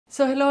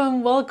So hello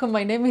and welcome.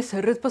 My name is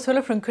Ruth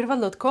Pozuelo from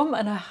Curbal.com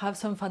and I have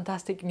some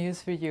fantastic news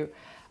for you.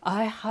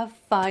 I have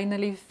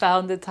finally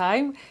found the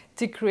time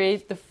to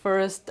create the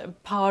first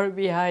Power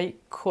BI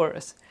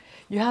course.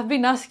 You have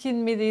been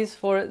asking me this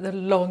for the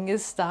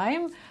longest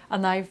time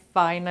and I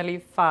finally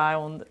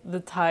found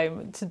the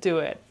time to do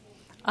it.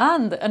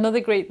 And another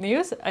great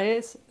news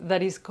is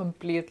that it's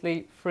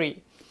completely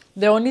free.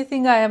 The only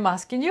thing I am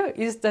asking you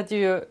is that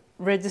you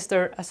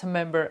register as a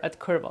member at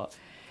Curbal.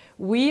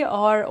 We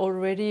are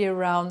already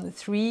around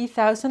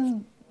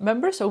 3,000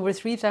 members, over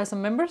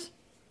 3,000 members.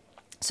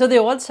 So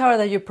the odds are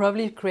that you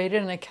probably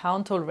created an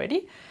account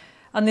already.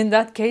 And in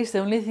that case, the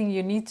only thing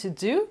you need to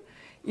do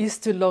is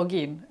to log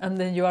in and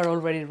then you are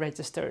already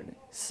registered.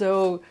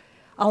 So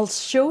I'll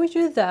show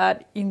you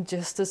that in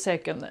just a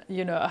second,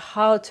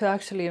 how to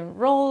actually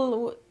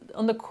enroll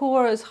on the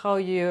course, how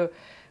you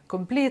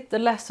complete the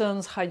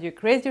lessons, how you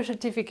create your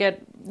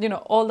certificate,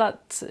 all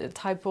that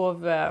type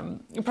of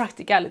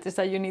practicalities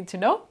that you need to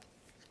know.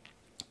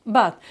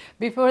 But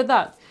before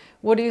that,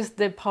 what is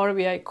the Power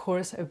BI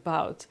course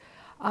about?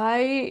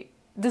 I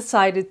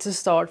decided to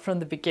start from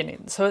the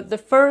beginning. So the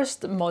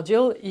first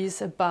module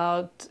is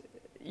about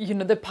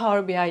the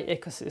Power BI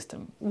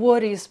ecosystem.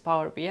 What is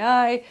Power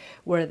BI?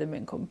 What are the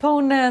main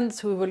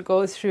components? We will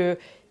go through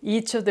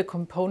each of the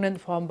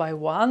components one by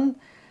one.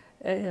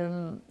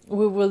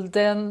 We will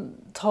then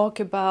talk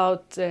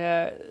about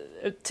a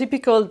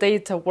typical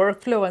data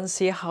workflow and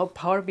see how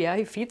Power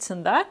BI fits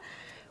in that.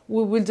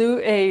 We will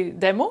do a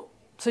demo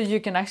so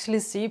you can actually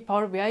see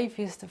Power BI if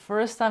it's the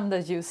first time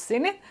that you've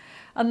seen it.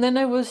 And then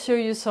I will show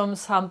you some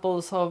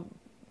samples of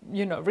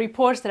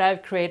reports that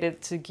I've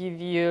created to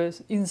give you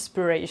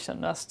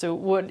inspiration as to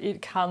what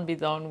it can be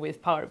done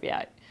with Power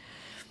BI.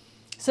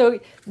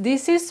 So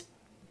this is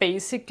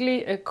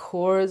basically a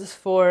course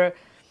for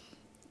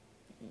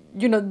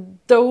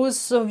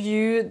those of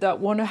you that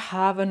want to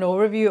have an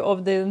overview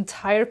of the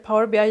entire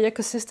Power BI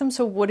ecosystem.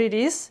 So what it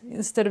is,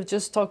 instead of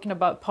just talking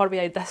about Power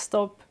BI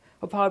desktop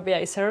or Power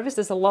BI service,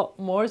 there's a lot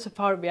more to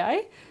Power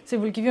BI. So it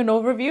will give you an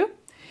overview.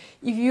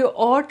 If you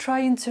are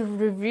trying to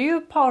review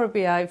Power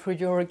BI for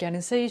your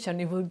organization,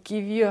 it will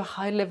give you a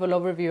high-level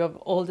overview of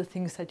all the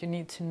things that you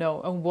need to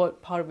know and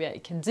what Power BI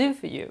can do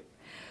for you.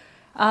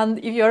 And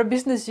if you're a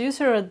business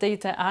user or a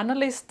data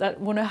analyst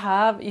that want to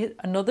have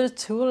another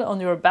tool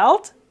on your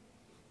belt,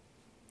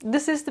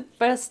 this is the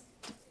best.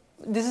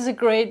 This is a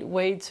great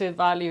way to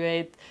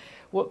evaluate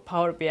what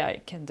Power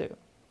BI can do.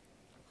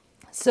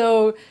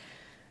 So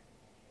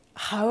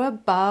how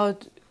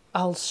about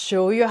I'll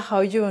show you how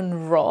you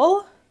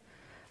enroll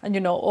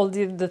and all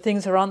the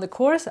things around the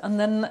course, and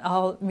then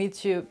I'll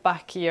meet you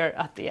back here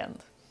at the end.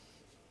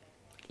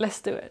 Let's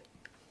do it.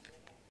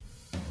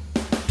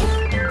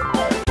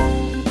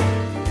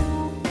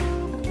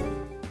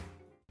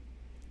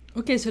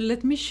 Okay, so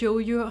let me show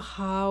you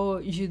how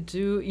you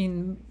do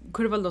in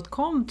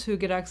Curbal.com to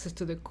get access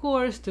to the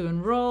course, to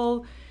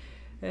enroll,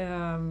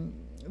 to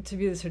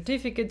view the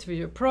certificate, to view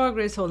your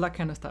progress, all that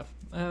kind of stuff.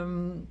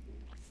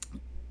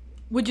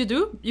 What you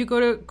do, you go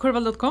to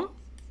Curbal.com,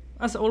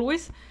 as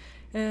always,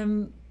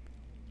 and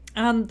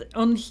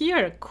on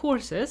here,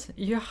 courses,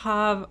 you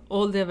have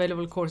all the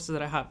available courses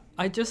that I have.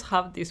 I just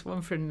have this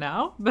one for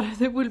now, but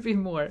there will be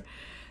more.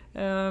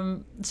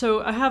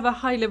 So I have a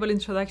high-level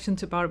introduction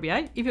to Power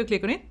BI. If you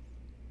click on it,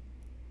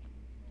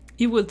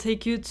 it will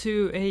take you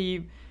to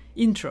a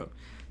intro.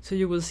 So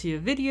you will see a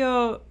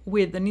video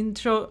with an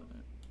intro.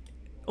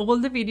 All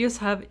the videos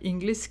have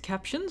English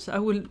captions. I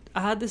will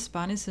add the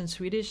Spanish and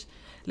Swedish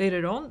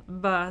later on,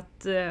 but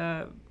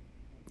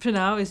for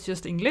now it's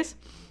just English.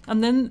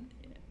 And then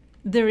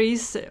there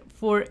is,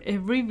 for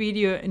every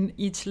video in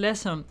each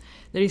lesson,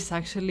 there is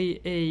actually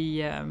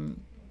a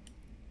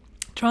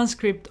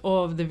transcript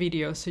of the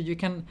video, so you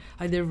can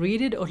either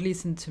read it or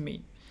listen to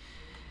me.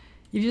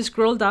 If you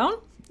scroll down,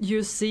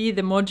 you see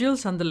the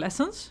modules and the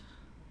lessons.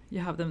 You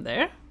have them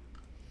there.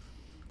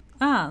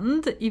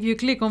 And if you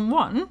click on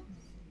one,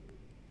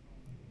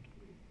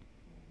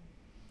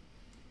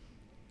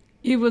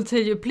 it will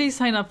tell you, please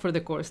sign up for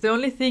the course. The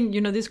only thing,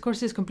 this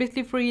course is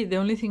completely free. The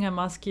only thing I'm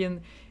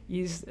asking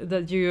is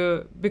that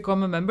you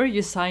become a member,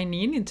 you sign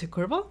in into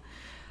Curbal.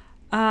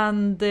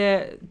 And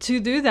to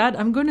do that,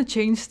 I'm going to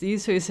change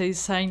this so it says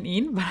sign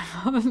in, but I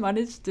haven't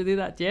managed to do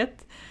that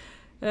yet.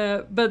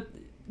 But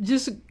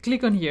just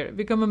click on here,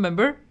 become a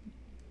member.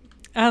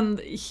 And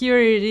here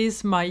it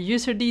is my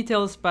user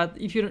details, but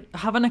if you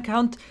have an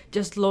account,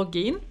 just log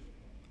in.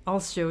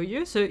 I'll show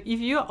you. So if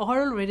you are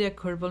already a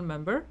Curbal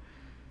member,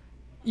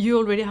 you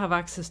already have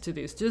access to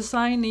this. Just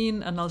sign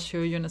in and I'll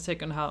show you in a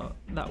second how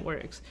that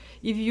works.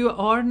 If you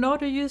are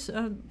not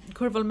a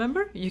Curbal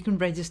member, you can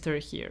register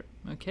here.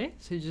 Okay,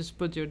 so you just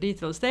put your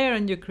details there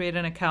and you create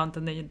an account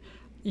and then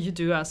you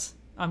do as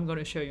I'm going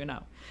to show you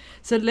now.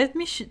 So let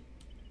me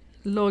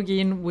log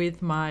in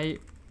with my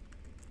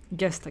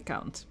guest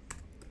account.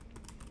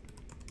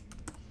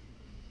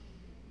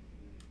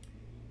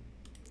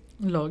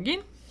 Log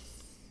in.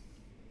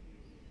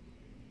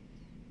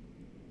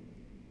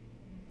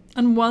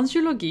 And once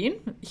you log in,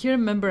 here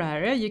in member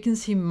area, you can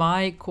see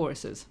my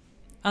courses.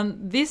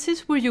 And this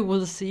is where you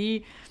will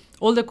see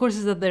all the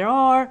courses that there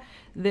are,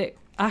 the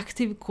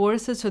active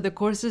courses, so the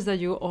courses that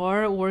you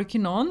are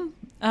working on,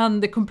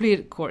 and the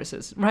completed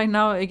courses. Right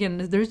now, again,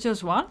 there's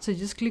just one, so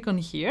just click on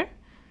here.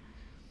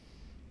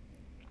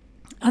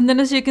 And then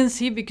as you can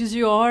see, because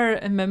you are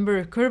a member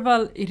of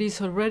Curbal, it is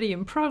already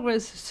in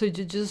progress, so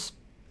you just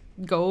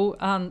go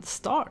and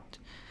start.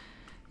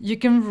 You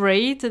can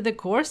rate the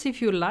course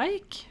if you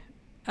like,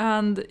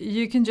 and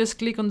you can just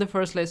click on the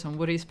first lesson,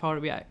 what is Power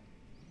BI.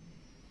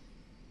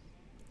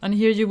 And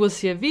here you will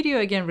see a video.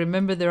 Again,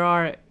 remember there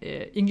are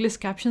English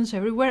captions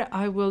everywhere.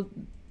 I will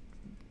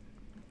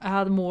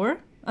add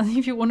more. And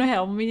if you want to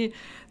help me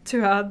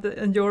to add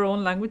in your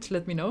own language,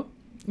 let me know.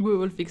 We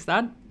will fix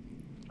that.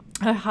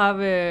 I have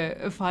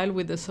a file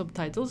with the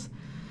subtitles.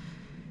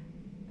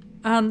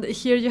 And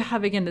here you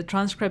have again the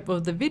transcript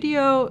of the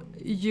video.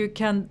 You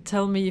can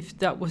tell me if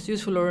that was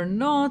useful or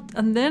not.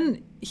 And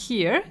then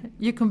here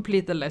you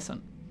complete the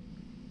lesson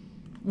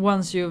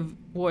once you've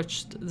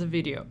watched the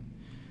video.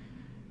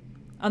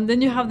 And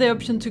then you have the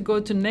option to go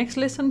to next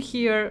lesson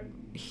here,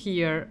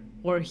 here,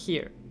 or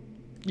here.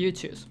 You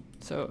choose.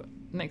 So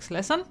next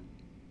lesson.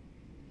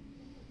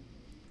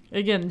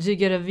 Again, you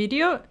get a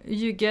video,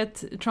 you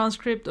get a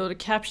transcript or the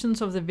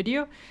captions of the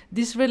video.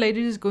 This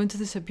related is going to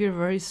disappear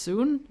very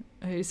soon.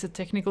 It's a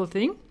technical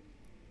thing.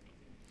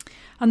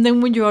 And then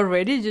when you are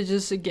ready, you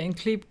just again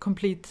click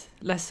complete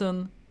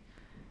lesson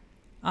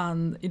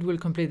and it will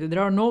complete it.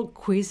 There are no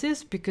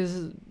quizzes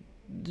because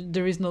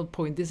there is no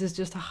point. This is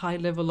just a high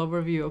level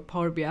overview of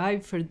Power BI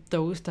for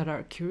those that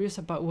are curious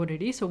about what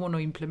it is or want to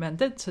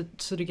implement it.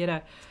 So to get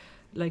a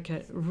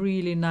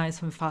really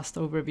nice and fast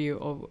overview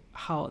of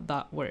how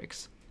that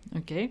works.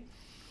 Okay,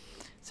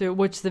 so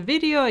watch the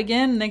video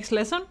again, next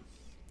lesson.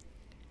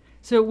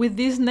 So with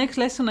this next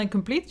lesson I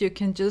complete, you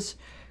can just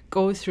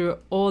go through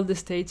all the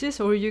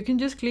stages or you can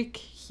just click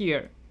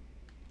here.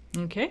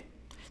 Okay,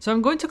 so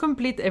I'm going to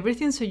complete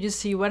everything so you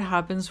see what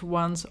happens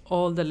once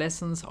all the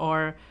lessons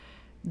are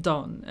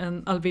done,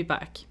 and I'll be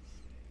back.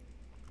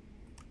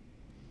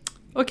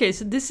 Okay,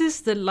 so this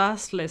is the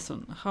last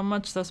lesson. How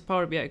much does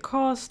Power BI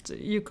cost?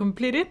 You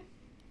complete it.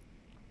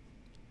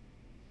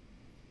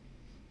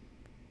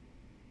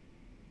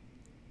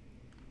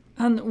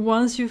 And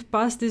once you've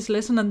passed this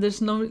lesson and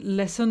there's no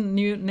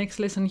next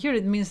lesson here,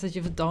 it means that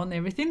you've done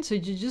everything. So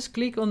you just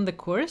click on the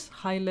course,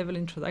 High Level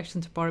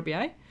Introduction to Power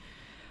BI.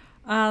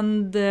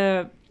 And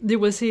you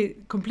will see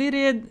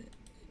completed,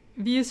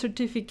 view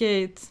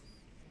certificate,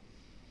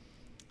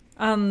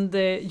 and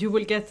you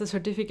will get the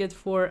certificate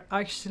for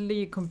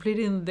actually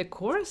completing the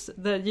course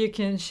that you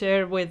can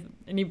share with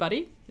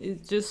anybody.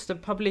 It's just a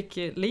public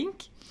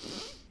link.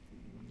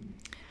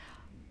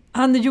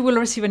 And you will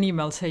receive an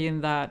email saying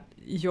that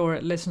your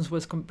lessons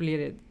was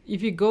completed.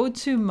 If you go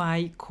to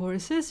my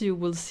courses, you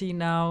will see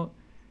now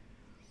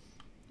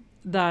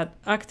that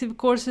active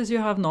courses you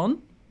have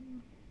none,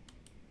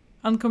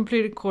 and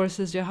completed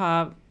courses you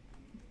have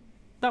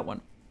that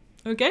one.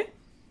 Okay?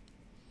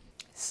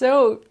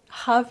 So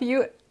have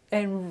you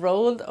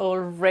enrolled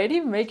already?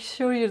 Make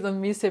sure you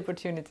don't miss the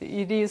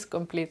opportunity. It is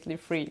completely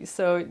free.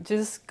 So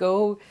just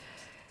go,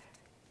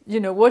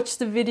 watch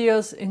the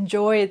videos,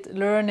 enjoy it,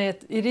 learn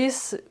it. It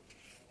is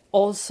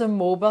also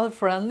mobile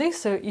friendly.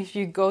 So if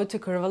you go to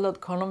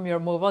Curbal.com on your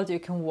mobile, you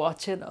can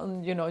watch it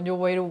on, on your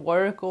way to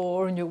work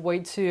or on your way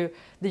to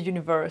the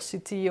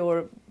university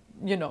or,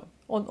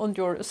 on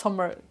your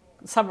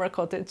summer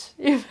cottage,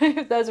 if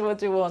that's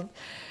what you want.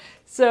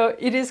 So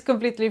it is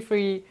completely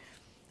free.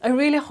 I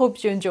really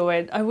hope you enjoy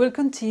it. I will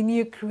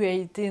continue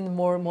creating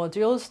more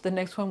modules. The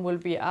next one will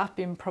be up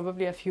in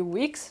probably a few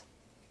weeks.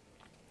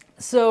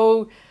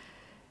 So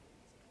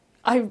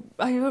I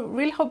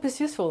really hope it's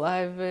useful.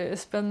 I've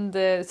spent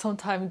some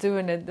time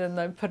doing it and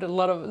I put a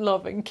lot of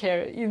love and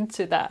care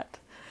into that.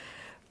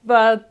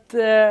 But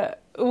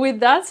with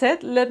that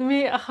said, let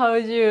me know how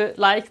you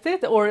liked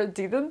it or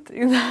didn't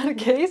in that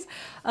case.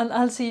 And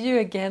I'll see you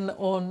again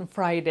on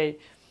Friday.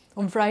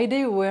 On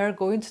Friday, we're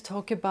going to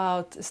talk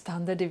about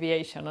standard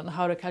deviation and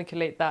how to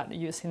calculate that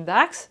using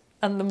DAX.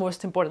 And the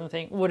most important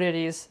thing, what it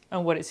is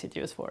and what is it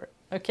used for.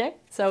 Okay,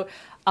 so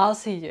I'll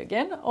see you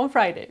again on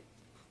Friday.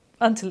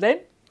 Until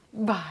then,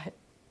 bye.